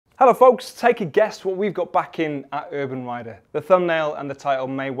Hello folks, take a guess what we've got back in at Urban Rider. The thumbnail and the title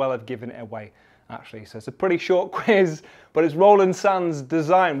may well have given it away actually, so it's a pretty short quiz, but it's Roland Sands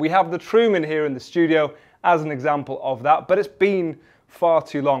Design. We have the Truman here in the studio as an example of that, but it's been far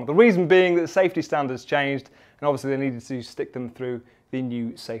too long. The reason being that the safety standards changed and obviously they needed to stick them through the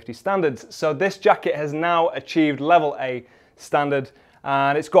new safety standards. So this jacket has now achieved level A standard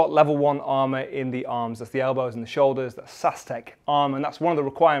and it's got level 1 armour in the arms. That's the elbows and the shoulders. That's SAS-TEC armour, and that's one of the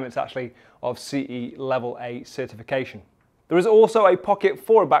requirements actually of CE level A certification. There is also a pocket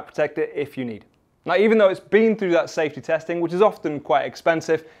for a back protector if you need. Now, even though it's been through that safety testing, which is often quite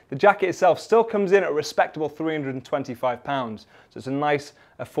expensive, the jacket itself still comes in at a respectable £325. So it's a nice,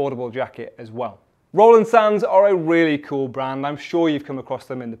 affordable jacket as well. Roland Sands are a really cool brand. I'm sure you've come across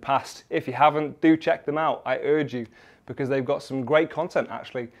them in the past. If you haven't, do check them out. I urge you, because they've got some great content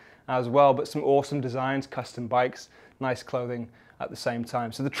actually as well, but some awesome designs, custom bikes, nice clothing at the same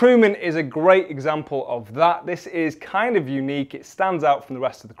time. So the Truman is a great example of that. This is kind of unique. It stands out from the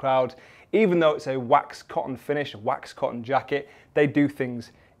rest of the crowd. Even though it's a wax cotton finish, a wax cotton jacket, they do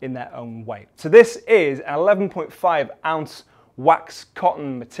things in their own way. So this is an 11.5 ounce wax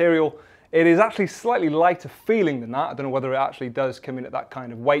cotton material. It is actually slightly lighter feeling than that. I don't know whether it actually does come in at that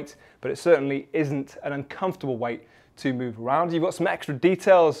kind of weight, but it certainly isn't an uncomfortable weight to move around. You've got some extra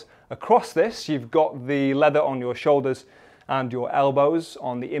details across this. You've got the leather on your shoulders and your elbows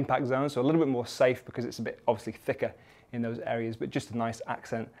on the impact zone, so a little bit more safe because it's a bit obviously thicker in those areas, but just a nice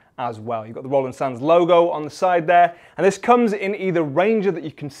accent as well. You've got the Roland Sands logo on the side there, and this comes in either Ranger that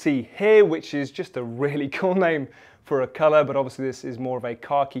you can see here, which is just a really cool name for a color, but obviously this is more of a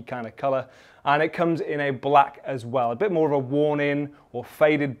khaki kind of color, and it comes in a black as well, a bit more of a worn in or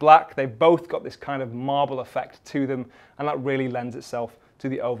faded black. They've both got this kind of marble effect to them, and that really lends itself to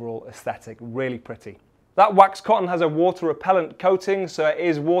the overall aesthetic. Really pretty. That wax cotton has a water repellent coating, so it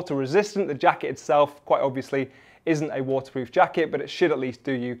is water resistant. The jacket itself, quite obviously, isn't a waterproof jacket, but it should at least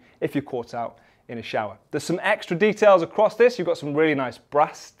do you if you're caught out in a shower. There's some extra details across this. You've got some really nice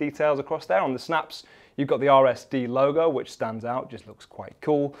brass details across there on the snaps. You've got the RSD logo, which stands out, just looks quite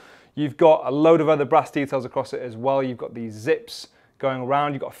cool. You've got a load of other brass details across it as well. You've got these zips going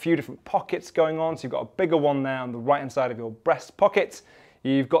around. You've got a few different pockets going on. So you've got a bigger one there on the right-hand side of your breast pocket.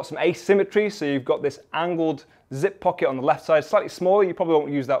 You've got some asymmetry, so you've got this angled zip pocket on the left side, slightly smaller. You probably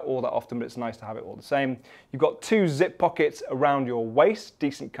won't use that all that often, but it's nice to have it all the same. You've got 2 zip pockets around your waist,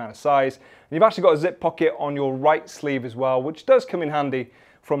 decent kind of size. And you've actually got a zip pocket on your right sleeve as well, which does come in handy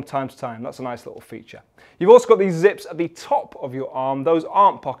from time to time. That's a nice little feature. You've also got these zips at the top of your arm. Those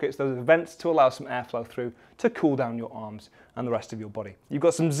aren't pockets, those are vents to allow some airflow through to cool down your arms and the rest of your body. You've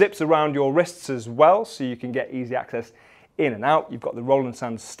got some zips around your wrists as well, so you can get easy access in and out. You've got the Roland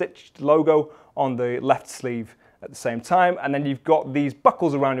Sands stitched logo on the left sleeve at the same time, and then you've got these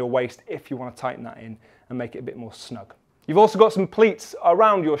buckles around your waist if you want to tighten that in and make it a bit more snug. You've also got some pleats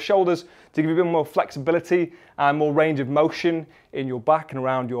around your shoulders to give you a bit more flexibility and more range of motion in your back and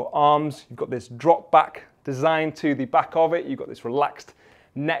around your arms. You've got this drop back design to the back of it. You've got this relaxed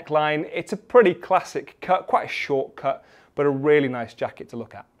neckline. It's a pretty classic cut, quite a short cut, but a really nice jacket to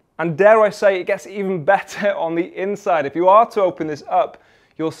look at. And dare I say, it gets even better on the inside. If you are to open this up,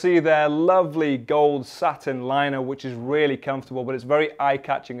 you'll see their lovely gold satin liner, which is really comfortable, but it's very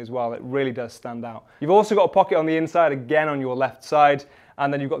eye-catching as well. It really does stand out. You've also got a pocket on the inside, again on your left side,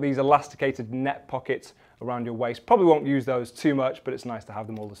 and then you've got these elasticated net pockets around your waist. Probably won't use those too much, but it's nice to have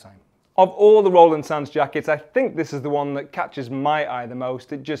them all the same. Of all the Roland Sands jackets, I think this is the one that catches my eye the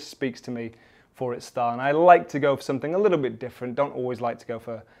most. It just speaks to me for its style, and I like to go for something a little bit different. Don't always like to go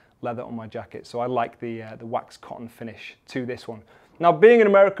for leather on my jacket, so I like the wax cotton finish to this one. Now, being an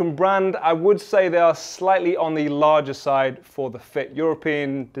American brand, I would say they are slightly on the larger side for the fit.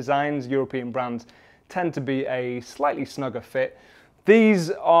 European designs, European brands tend to be a slightly snugger fit. These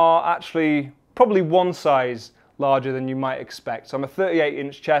are actually probably one size larger than you might expect. So I'm a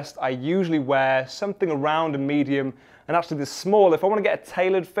 38-inch chest. I usually wear something around a medium, and actually the small, if I want to get a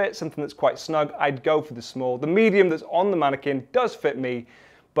tailored fit, something that's quite snug, I'd go for the small. The medium that's on the mannequin does fit me,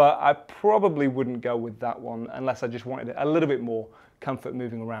 but I probably wouldn't go with that one unless I just wanted a little bit more comfort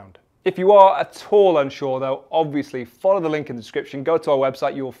moving around. If you are at all unsure though, obviously follow the link in the description, go to our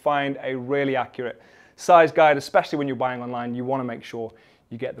website, you will find a really accurate size guide, especially when you're buying online. You want to make sure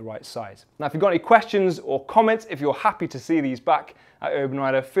you get the right size. Now, if you've got any questions or comments, if you're happy to see these back at Urban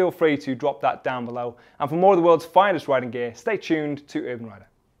Rider, feel free to drop that down below. And for more of the world's finest riding gear, stay tuned to Urban Rider.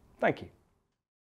 Thank you.